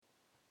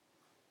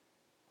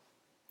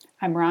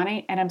I'm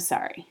Ronnie, and I'm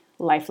sorry.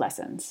 Life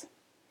lessons.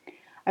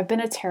 I've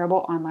been a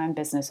terrible online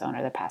business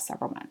owner the past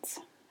several months.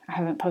 I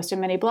haven't posted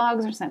many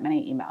blogs or sent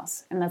many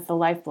emails, and that's the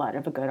lifeblood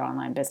of a good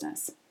online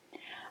business.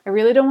 I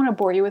really don't want to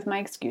bore you with my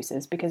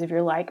excuses because if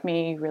you're like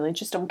me, you really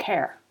just don't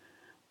care.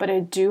 But I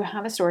do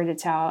have a story to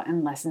tell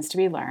and lessons to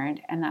be learned,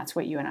 and that's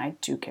what you and I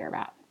do care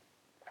about.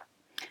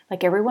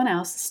 Like everyone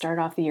else,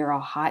 started off the year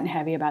all hot and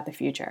heavy about the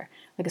future,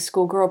 like a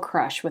schoolgirl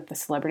crush with the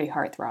celebrity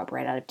heartthrob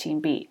right out of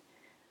Teen Beat.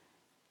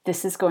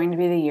 This is going to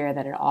be the year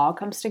that it all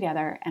comes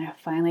together and I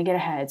finally get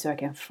ahead so I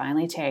can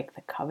finally take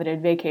the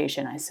coveted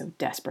vacation I so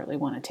desperately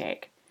want to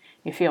take.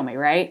 You feel me,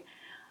 right?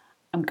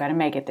 I'm going to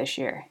make it this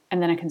year.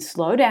 And then I can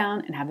slow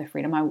down and have the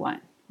freedom I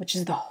want, which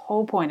is the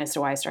whole point as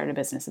to why I started a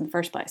business in the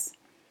first place.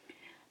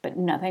 But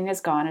nothing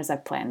has gone as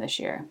I've planned this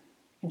year.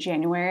 In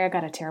January, I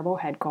got a terrible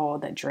head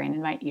cold that drained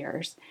in my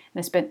ears, and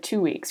I spent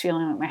 2 weeks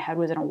feeling like my head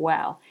was in a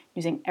well,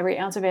 using every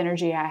ounce of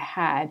energy I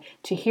had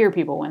to hear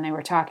people when they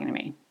were talking to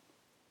me.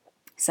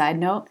 Side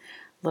note,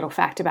 little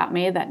fact about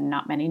me that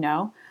not many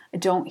know, I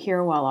don't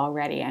hear well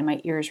already and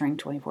my ears ring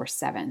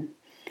 24/7.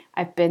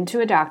 I've been to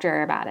a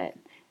doctor about it,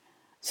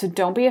 so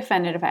don't be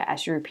offended if I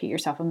ask you to repeat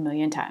yourself a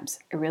million times.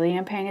 I really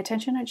am paying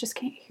attention, I just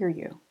can't hear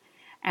you.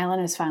 Alan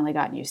has finally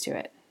gotten used to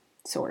it,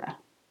 sorta.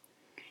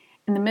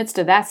 In the midst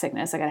of that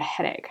sickness, I got a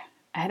headache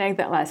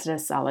that lasted a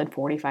solid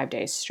 45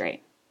 days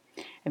straight.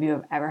 If you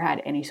have ever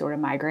had any sort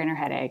of migraine or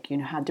headache, you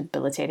know how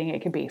debilitating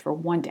it could be for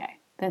one day,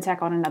 then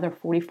tack on another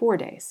 44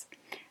 days.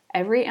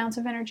 Every ounce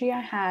of energy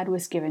I had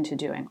was given to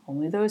doing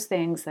only those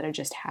things that I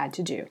just had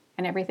to do,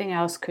 and everything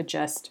else could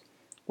just,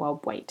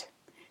 wait,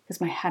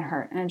 because my head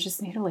hurt and I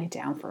just need to lay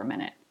down for a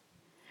minute.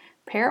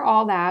 Pair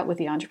all that with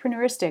the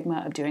entrepreneur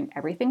stigma of doing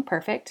everything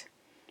perfect,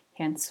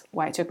 hence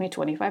why it took me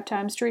 25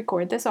 times to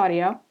record this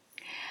audio,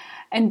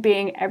 and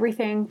being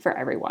everything for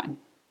everyone.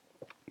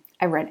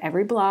 I read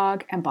every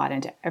blog and bought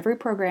into every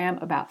program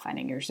about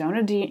finding your zone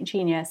of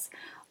genius,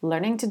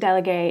 learning to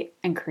delegate,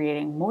 and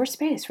creating more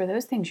space for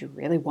those things you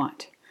really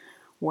want.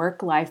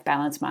 Work-life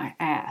balance my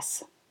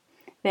ass.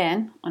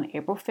 Then, on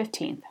April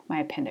 15th,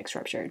 my appendix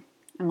ruptured.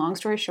 And long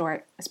story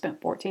short, I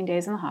spent 14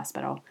 days in the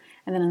hospital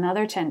and then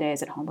another 10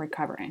 days at home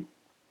recovering.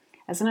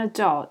 As an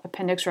adult,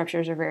 appendix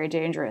ruptures are very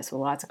dangerous with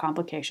lots of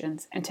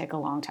complications and take a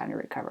long time to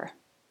recover.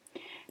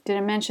 Did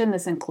I mention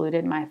this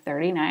included my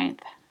 10th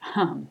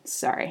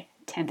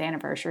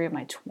anniversary of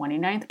my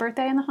 29th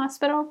birthday in the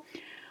hospital?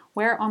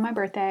 Where on my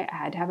birthday, I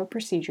had to have a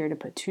procedure to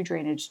put 2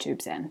 drainage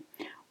tubes in.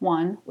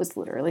 One was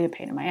literally a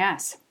pain in my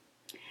ass.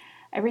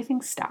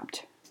 Everything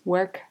stopped.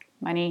 Work,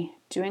 money,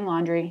 doing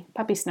laundry,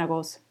 puppy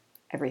snuggles,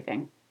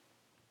 everything.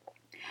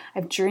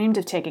 I've dreamed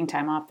of taking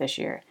time off this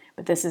year,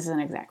 but this isn't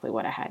exactly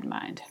what I had in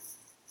mind.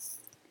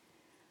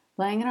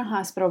 Laying in a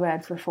hospital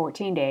bed for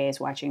 14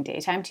 days watching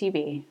daytime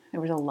TV, there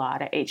was a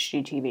lot of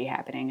HGTV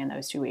happening in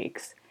those 2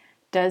 weeks,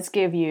 does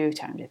give you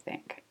time to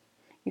think.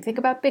 You think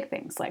about big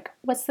things like,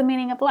 what's the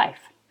meaning of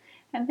life?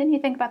 And then you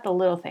think about the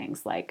little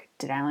things like,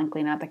 did Alan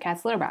clean out the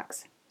cat's litter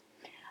box?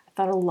 I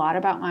thought a lot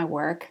about my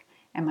work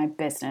and my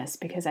business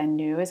because I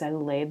knew as I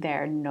laid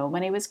there no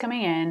money was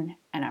coming in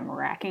and I'm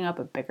racking up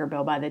a bigger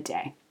bill by the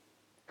day.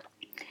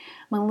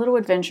 My little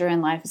adventure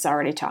in life has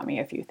already taught me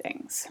a few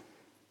things.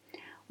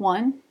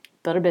 1,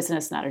 build a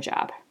business, not a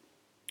job.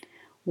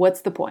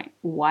 What's the point?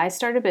 Why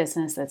start a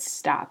business that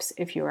stops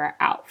if you are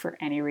out for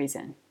any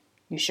reason?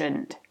 You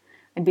shouldn't.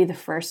 I'd be the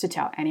first to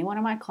tell any one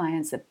of my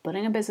clients that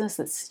building a business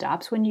that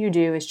stops when you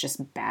do is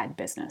just bad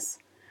business.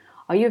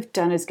 All you've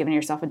done is given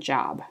yourself a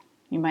job.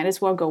 You might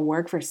as well go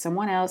work for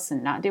someone else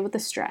and not deal with the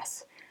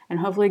stress, and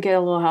hopefully get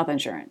a little health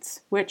insurance,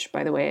 which,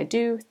 by the way, I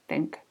do,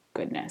 thank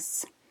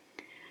goodness.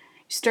 You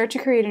start to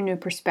create a new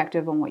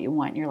perspective on what you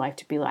want your life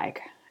to be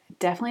like. I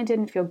definitely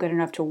didn't feel good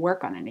enough to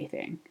work on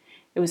anything.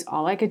 It was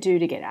all I could do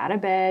to get out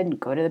of bed and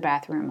go to the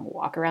bathroom and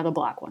walk around the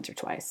block once or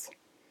twice.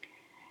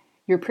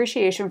 Your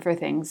appreciation for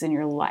things in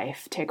your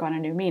life take on a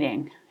new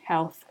meaning.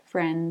 Health,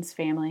 friends,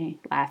 family,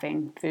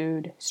 laughing,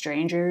 food,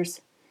 strangers.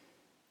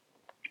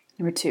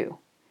 Number 2.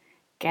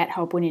 Get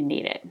help when you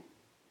need it.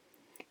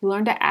 You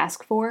learn to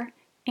ask for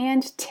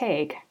and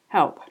take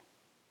help.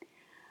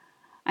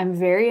 I'm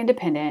very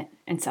independent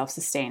and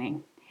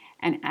self-sustaining,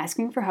 and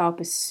asking for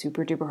help is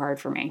super duper hard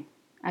for me.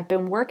 I've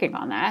been working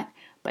on that,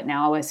 but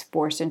now I was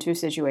forced into a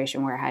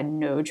situation where I had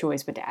no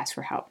choice but to ask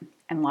for help,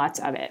 and lots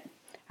of it.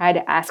 I had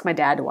to ask my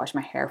dad to wash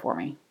my hair for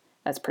me.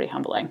 That's pretty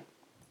humbling.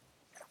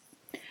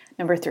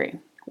 Number 3,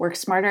 work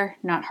smarter,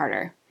 not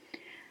harder.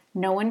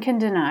 No one can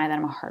deny that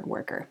I'm a hard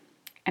worker.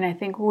 And I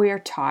think we are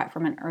taught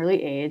from an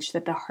early age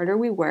that the harder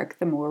we work,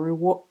 the more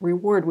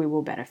reward we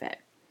will benefit.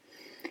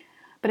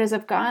 But as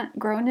I've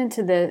grown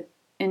into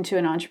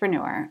an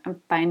entrepreneur, I'm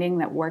finding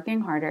that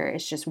working harder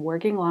is just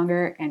working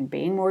longer and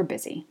being more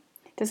busy.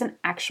 It doesn't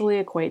actually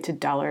equate to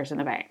dollars in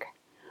the bank.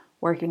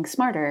 Working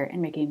smarter and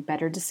making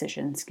better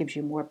decisions gives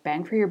you more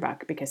bang for your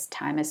buck because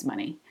time is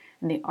money.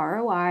 And the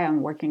ROI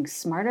on working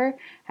smarter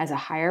has a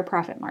higher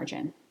profit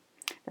margin.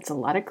 That's a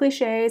lot of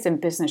cliches and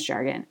business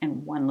jargon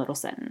in one little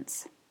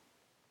sentence.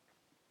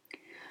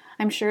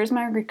 I'm sure as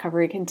my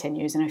recovery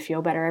continues and I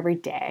feel better every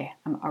day,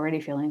 I'm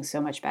already feeling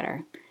so much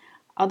better.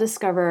 I'll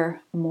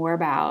discover more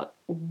about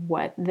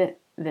what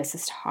this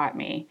has taught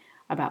me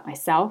about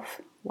myself,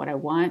 what I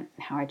want,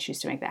 and how I choose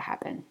to make that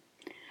happen.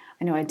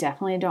 I know I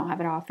definitely don't have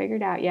it all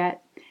figured out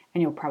yet,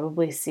 and you'll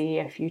probably see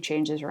a few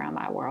changes around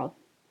my world.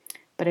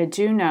 But I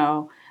do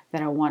know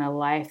that I want a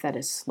life that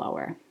is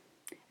slower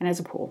and as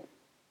a pool.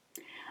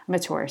 I'm a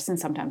Taurus, and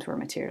sometimes we're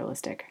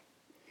materialistic.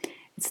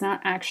 It's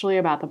not actually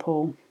about the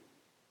pool.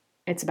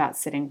 It's about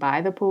sitting by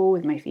the pool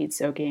with my feet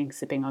soaking,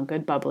 sipping on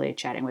good bubbly,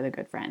 chatting with a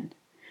good friend.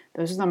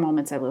 Those are the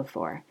moments I live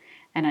for,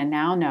 and I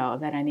now know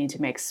that I need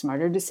to make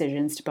smarter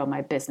decisions to build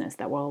my business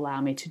that will allow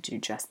me to do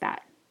just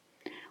that.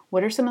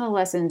 What are some of the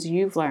lessons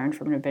you've learned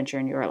from an adventure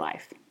in your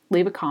life?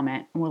 Leave a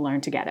comment and we'll learn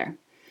together.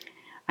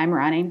 I'm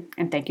Ronnie,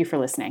 and thank you for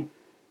listening.